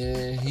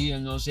 Yeah, he, you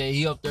know what I'm saying?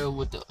 He up there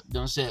with the, you know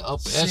what I'm saying,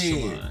 upper Shit.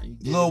 echelon. You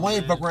dig Lil it, Wayne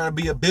man? fuck around and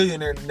be a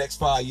billionaire in the next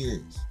 5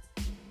 years.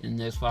 In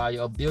the next 5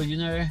 years, a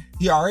billionaire?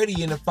 He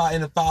already in the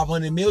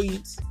 500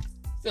 millions.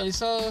 Think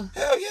so?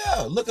 Hell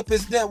yeah. Look up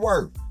his net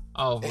worth.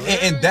 Oh,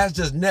 And that's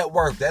just net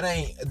worth. That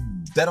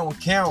don't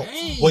count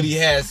Dang. what he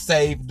has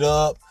saved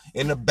up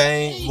in the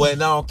bank. Dang. What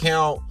don't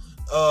count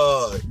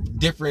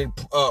different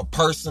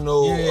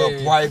personal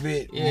Yeah.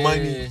 private Yeah.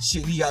 money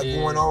shit he got Yeah.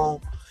 going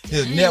on.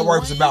 His Dang, net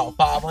worth's Wayne. about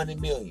 500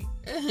 million.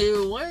 Hey,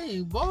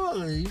 Wayne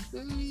balling. You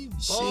feel me?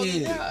 Balling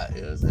Shit. out.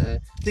 You know what I'm saying?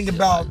 Think Shit,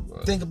 about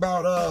like,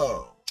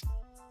 bro.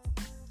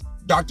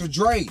 Dr.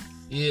 Dre.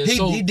 Yeah,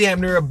 He damn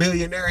near a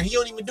billionaire. He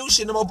don't even do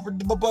shit no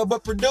more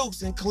but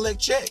produce and collect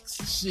checks.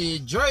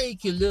 shit,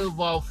 Drake can live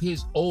off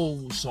his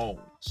old songs.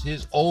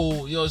 His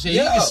old, you know what I'm saying?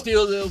 Yeah. He can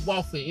still live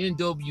off of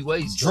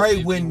NWA stuff. Dre if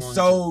he went and wanted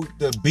sold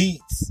the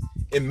beats.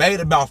 It made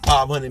about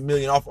 500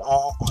 million off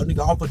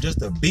of just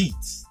the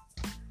beats.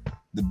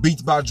 The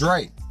beats by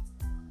Dre.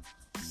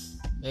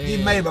 to. He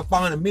Man, made about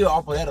 500 million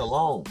off of that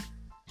alone.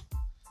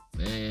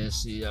 Man,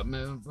 see,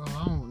 man, bro,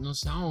 I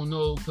don't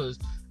know, because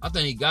I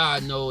think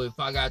God know if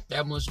I got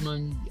that much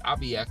money, I'll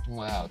be acting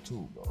wild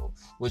too, bro.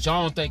 Which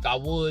I don't think I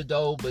would,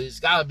 though, but it's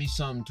got to be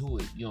something to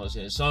it. You know what I'm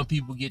saying? Some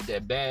people get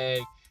that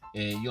bag,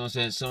 and you know what I'm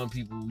saying? Some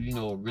people, you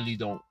know, really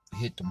don't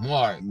hit the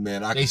mark.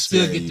 Man, I They can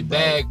still tell get you, the bro,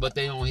 bag, but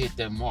they don't hit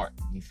that mark.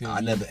 You feel I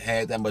me? never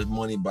had that much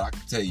money, but I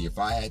can tell you, if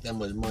I had that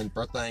much money,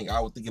 first thing I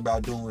would think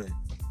about doing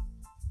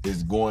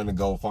is going to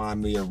go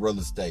find me a real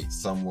estate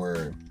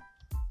somewhere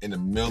in the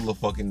middle of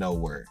fucking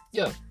nowhere.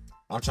 Yeah.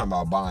 I'm talking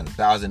about buying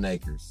 1,000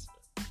 acres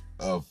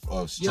of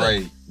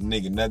straight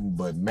nigga nothing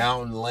but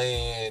mountain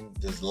land,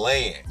 just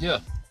land. Yeah,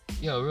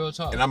 real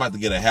talk. And I'm about to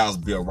get a house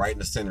built right in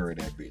the center of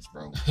that bitch,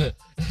 bro.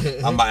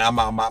 I'm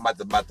about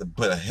to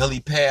put a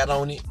helipad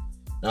on it.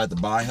 I'm about to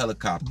buy a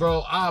helicopter.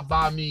 Bro, I'll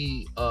buy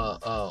me a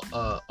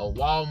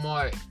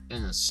Walmart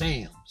and a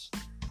Sam's.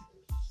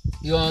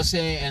 You know what I'm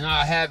saying? And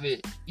I'll have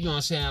it, you know what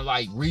I'm saying,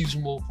 like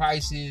reasonable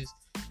prices.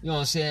 You know what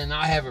I'm saying?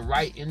 I'll have it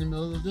right in the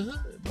middle of the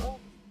hood, bro.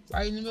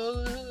 Right in the middle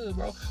of the hood,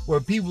 bro. Where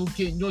people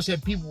can, you know what I'm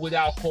saying, people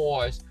without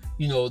cars,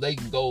 you know, they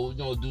can go, you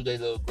know, do their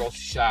little grocery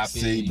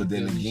shopping. See, but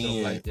then stuff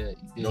again, like that.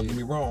 You don't dig? get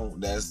me wrong,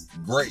 that's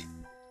great.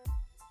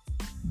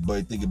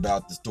 But think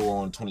about the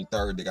store on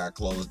 23rd that got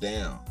closed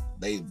down.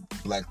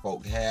 Black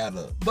folk had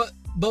a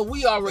But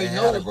we already they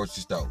know had a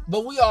grocery store.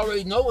 But we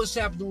already know what's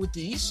happening with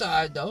the east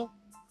side, though.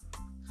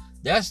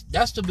 That's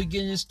the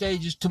beginning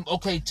stages. To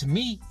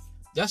me,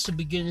 that's the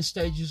beginning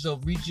stages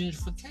of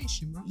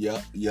regentrification, bro.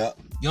 Yep. You know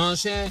what I'm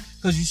saying?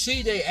 Because you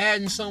see they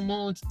adding some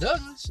on to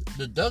Douglas,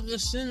 the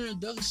Douglas Center,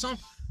 Douglas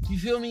something. You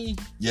feel me?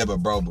 Yeah, but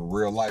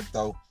real life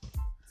though,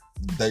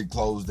 they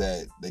closed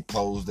that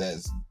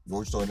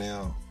grocery store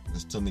down.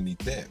 There's too many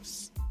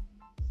thefts.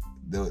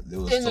 There was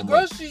In too that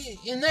grocery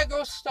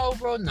store,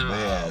 bro. They Nah.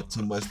 had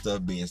too much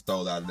stuff being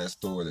stolen out of that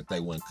store that they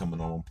wasn't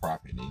coming on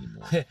profit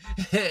anymore.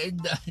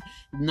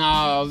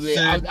 Nah,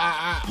 man.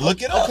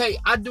 Look it up. Okay,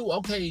 I do.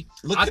 Okay,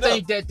 Look I it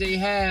think up. that they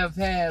have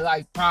had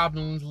like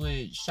problems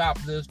with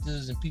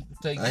shoplifters and people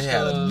taking They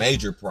stuff. had a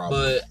major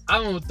problem. But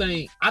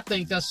I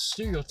think that's a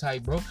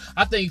stereotype, bro.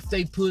 I think if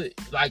they put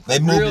like They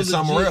moved real it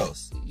somewhere legit-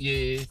 else.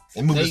 Yeah,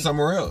 They moved They- it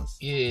somewhere else.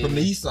 yeah. From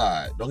the east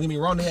side. Don't get me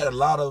wrong, they had a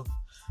lot of,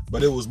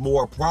 but it was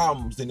more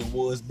problems than it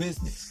was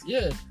business.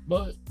 Yeah,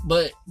 but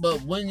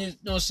when you know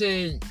what I'm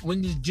saying,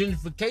 when this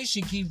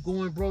gentrification keep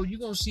going, bro, you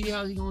gonna see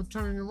how they gonna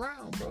turn it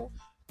around, bro.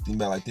 Think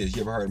about it like this.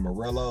 You ever heard of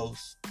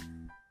Morello's?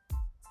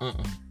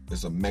 Uh-uh.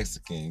 It's a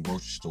Mexican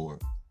grocery store.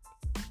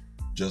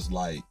 Just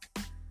like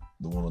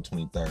the one on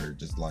 23rd.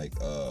 Just like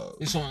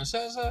It's on the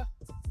south side.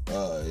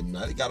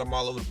 now they got them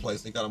all over the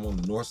place. They got them on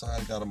the north side.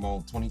 They got them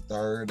on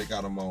 23rd. They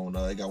got them on.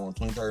 They got one on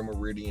 23rd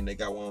Meridian. They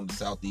got one on the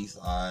southeast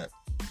side.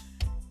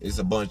 It's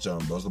a bunch of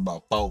them. Those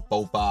about four,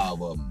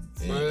 five of them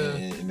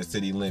in the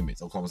city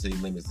limits. Oklahoma city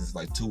limits. It's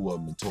like 2 of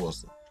them in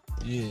Tulsa.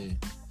 Yeah.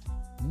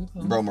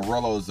 Okay. Bro,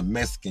 Morello is a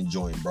Mexican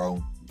joint,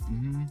 bro.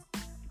 Mm-hmm.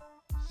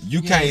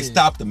 You can't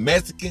stop the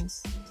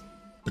Mexicans,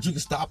 but you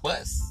can stop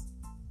us.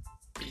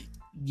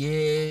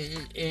 Yeah,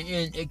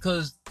 and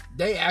because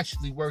they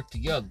actually work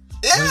together.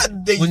 Yeah,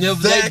 Whenever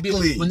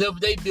exactly.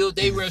 they build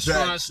their Exactly.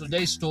 restaurants or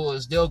their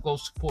stores, they'll go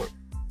support.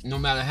 No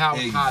matter how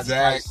high the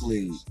price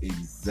is.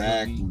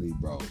 Exactly,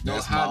 bro.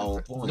 That's my whole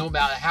point. No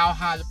matter how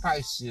high the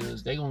price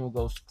is, they gonna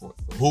go support.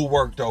 Bro. Who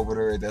worked over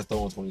there at that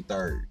store on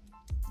 23rd?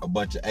 A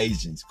bunch of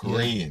Asians,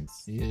 Koreans.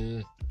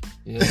 Yeah.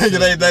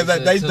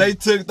 they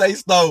took they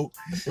store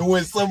and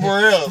went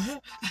somewhere else.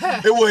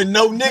 There wasn't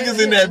no niggas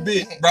in that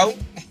bitch, bro.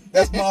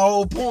 That's my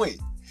whole point.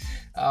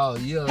 Oh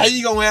yeah. How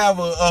you gonna have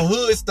a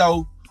hood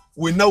store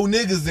with no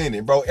niggas in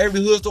it, bro?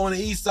 Every hood store on the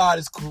east side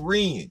is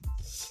Korean.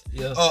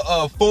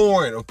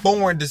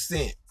 foreign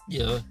descent.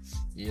 Yeah.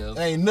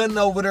 Ain't nothing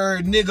over there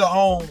nigga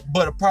own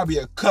but probably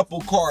a couple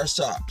car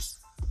shops.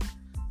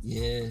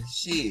 Yeah.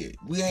 Shit,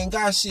 we ain't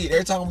got shit.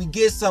 Every time we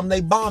get something,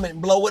 they bomb it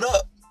and blow it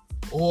up.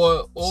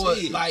 Or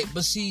Shit. like,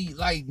 but see,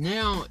 like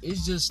now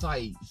it's just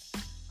like,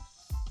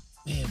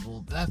 man, boy,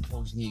 black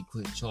folks need to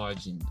quit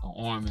charging an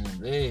arm and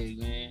a leg,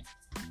 man.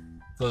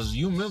 Cause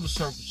you remember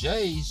Circle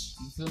J's,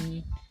 you feel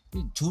me?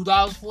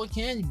 $2 for a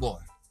candy bar.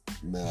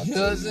 Man, I You know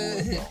tell what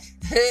I'm you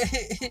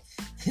saying?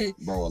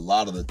 what, bro, a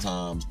lot of the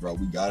times, bro,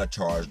 we gotta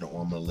charge the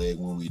arm and leg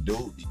when we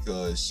do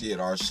because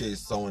shit, our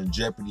shit's so in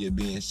jeopardy of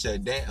being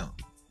shut down.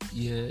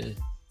 Yeah,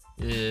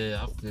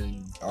 I feel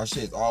you. Our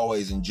shit's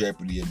always in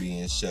jeopardy of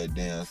being shut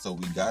down, so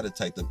we gotta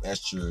take them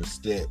extra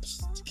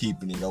steps to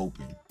keeping it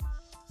open.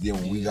 Then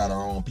when we got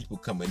our own people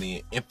coming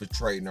in,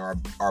 infiltrating our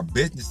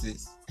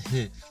businesses,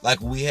 like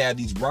when we have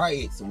these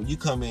riots, and when you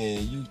come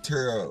in, you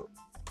tear up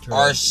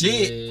our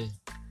shit.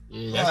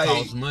 Yeah, that Like,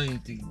 costs money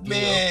to get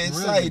Man, up and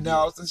say running.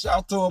 now, since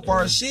y'all tore up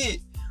our shit,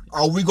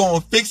 are we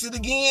gonna fix it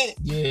again?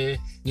 Yeah,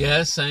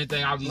 that's the same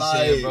thing I be Like-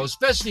 saying, bro.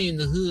 Especially in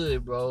the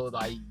hood, bro.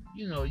 Like,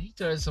 you know, you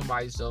tear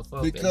somebody's stuff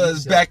up.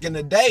 Because back in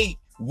the day,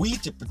 we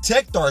used to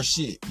protect our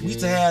shit. We used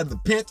to Yeah. have the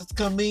Panthers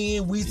come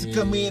in. We used to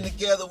come in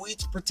together. We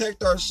used to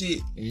protect our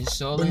shit.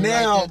 But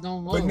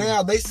But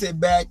now they sit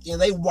back and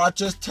they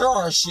watch us tear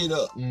our shit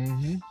up.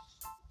 Mm-hmm.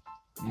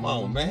 Come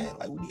on, man.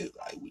 Like we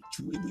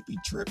be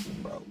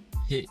tripping, bro.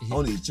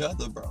 On each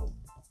other, bro.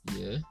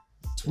 Yeah.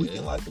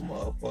 Tweaking like a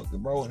motherfucker,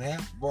 bro. And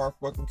half of our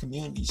fucking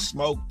community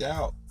smoked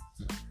out.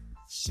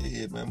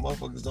 Shit, man.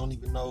 Motherfuckers don't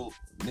even know,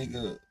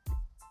 nigga,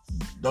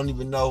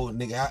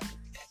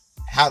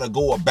 how to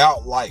go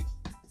about life.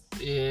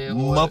 Yeah.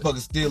 Motherfuckers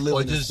still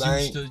Or living the just same.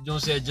 used to, you know what I'm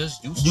saying?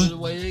 Just used to the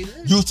way they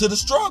live. Used to the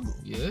struggle.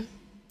 Yeah.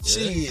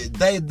 Shit,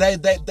 they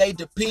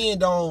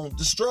depend on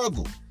the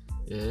struggle.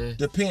 Yeah.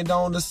 Depend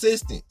on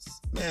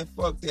assistance. Man,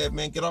 fuck that,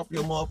 man. Get off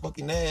your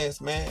motherfucking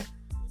ass, man.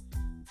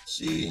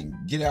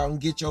 Shit, get out and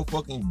get your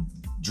fucking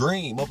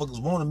dream.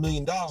 Motherfuckers want $1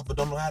 million but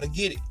don't know how to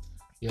get it.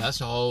 Yeah, that's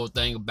the whole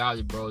thing about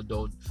it, bro.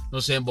 Though, you know what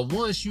I'm saying? But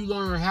once you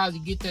learn how to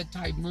get that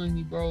type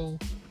money, bro,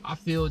 I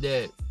feel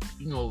that,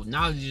 you know,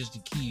 knowledge is the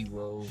key,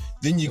 bro.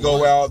 Then you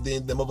go out,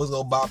 then the motherfuckers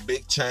gonna buy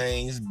big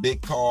chains,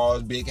 big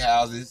cars, big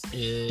houses.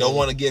 Yeah. Don't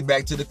want to get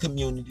back to the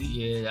community.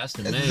 Yeah, that's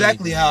the That's main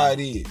exactly thing. how it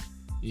is.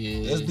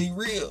 Yeah. Let's be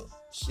real.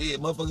 Shit,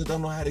 motherfuckers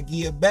don't know how to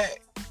give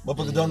back.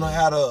 Motherfuckers don't know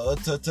Yeah. how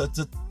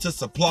to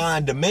supply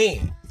and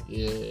demand.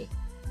 Yeah.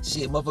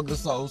 Shit,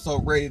 motherfuckers so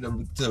ready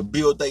to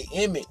build their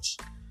image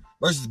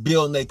versus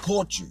building their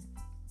culture.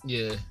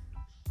 Yeah.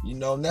 You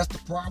know, and that's the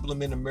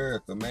problem in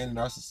America, man, in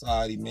our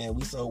society, man.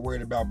 We so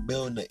worried about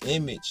building the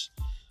image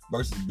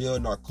versus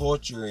building our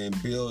culture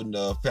and building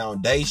a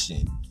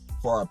foundation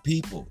for our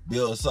people,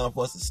 building something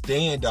for us to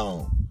stand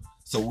on.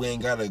 So we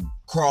ain't gotta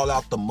crawl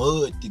out the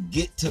mud to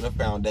get to the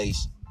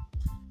foundation.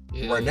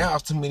 Yeah. Right now,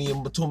 it's too many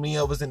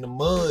of us in the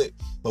mud,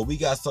 but we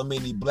got so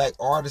many black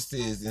artists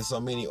and so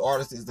many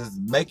artists that's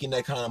making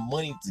that kind of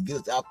money to get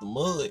us out the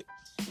mud.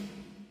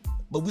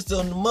 But we still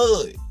in the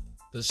mud.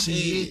 But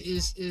see,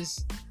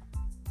 Shit.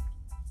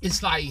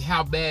 it's like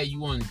how bad you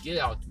want to get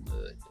out the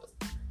mud,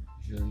 though.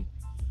 You feel me?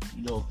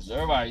 You know, because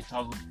everybody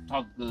talk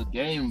good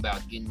game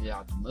about getting it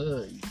out the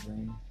mud. You feel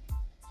me?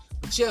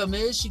 But yeah,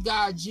 man, it's your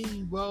guy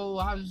G, bro.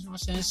 I was, you know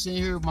what I'm saying,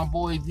 sitting here with my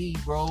boy V,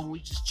 bro. We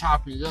just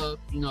chopping it up,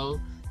 you know.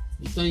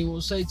 Anything you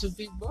want to say to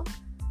people, bro?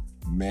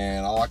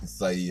 Man, all I can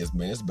say is,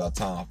 man, it's about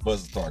time for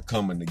us to start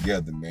coming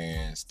together,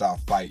 man. Stop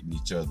fighting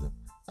each other.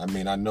 I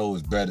mean, I know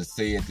it's better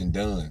said than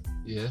done.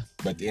 Yeah.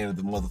 But at the end of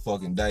the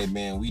motherfucking day,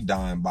 man, we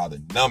dying by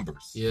the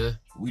numbers. Yeah.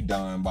 We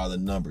dying by the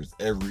numbers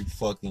every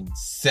fucking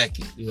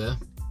second. Yeah.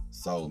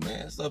 So,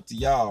 man, it's up to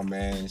y'all,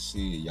 man.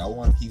 Shit, y'all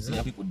want to keep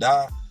seeing people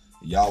die?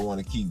 Y'all want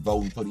to keep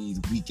voting for these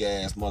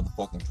weak-ass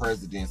motherfucking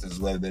presidents as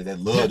well that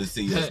love to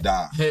see us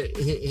die.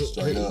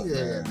 Straight up,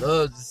 man.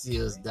 Love to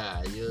see us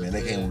die. You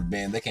know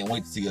Man, they can't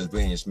wait to see us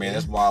vanish, man. Yeah.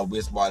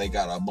 That's why they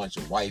got a bunch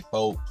of white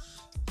folk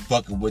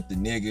fucking with the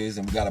niggas,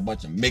 and we got a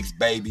bunch of mixed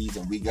babies,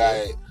 and we got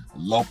a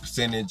low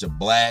percentage of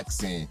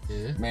blacks, and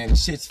Yeah. man, the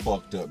shit's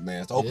fucked up,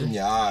 man. So open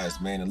Yeah. your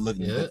eyes, man, and look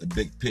Yeah. at the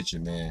big picture,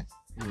 man.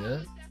 Yeah.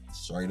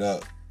 Straight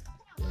up.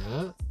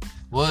 Yeah.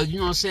 Well, you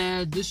know what I'm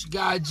saying? This your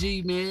guy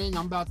G, man.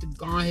 I'm about to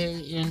go ahead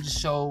and end the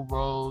show,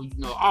 bro. You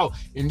know,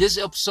 and this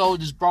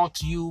episode is brought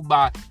to you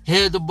by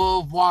Head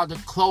Above Water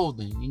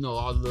Clothing. You know,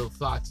 all the little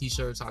fly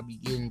t-shirts I be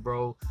getting,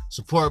 bro.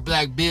 Support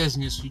black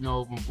business, you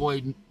know, my boy,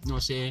 you know what I'm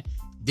saying?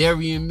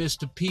 Darian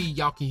Mr. P,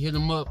 y'all can hit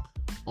him up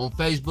on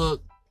Facebook,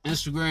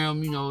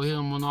 Instagram, you know, hit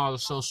him on all the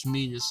social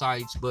media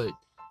sites. But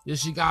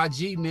this your guy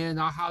G, man.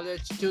 I'll holler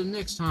at you till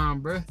next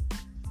time, bruh.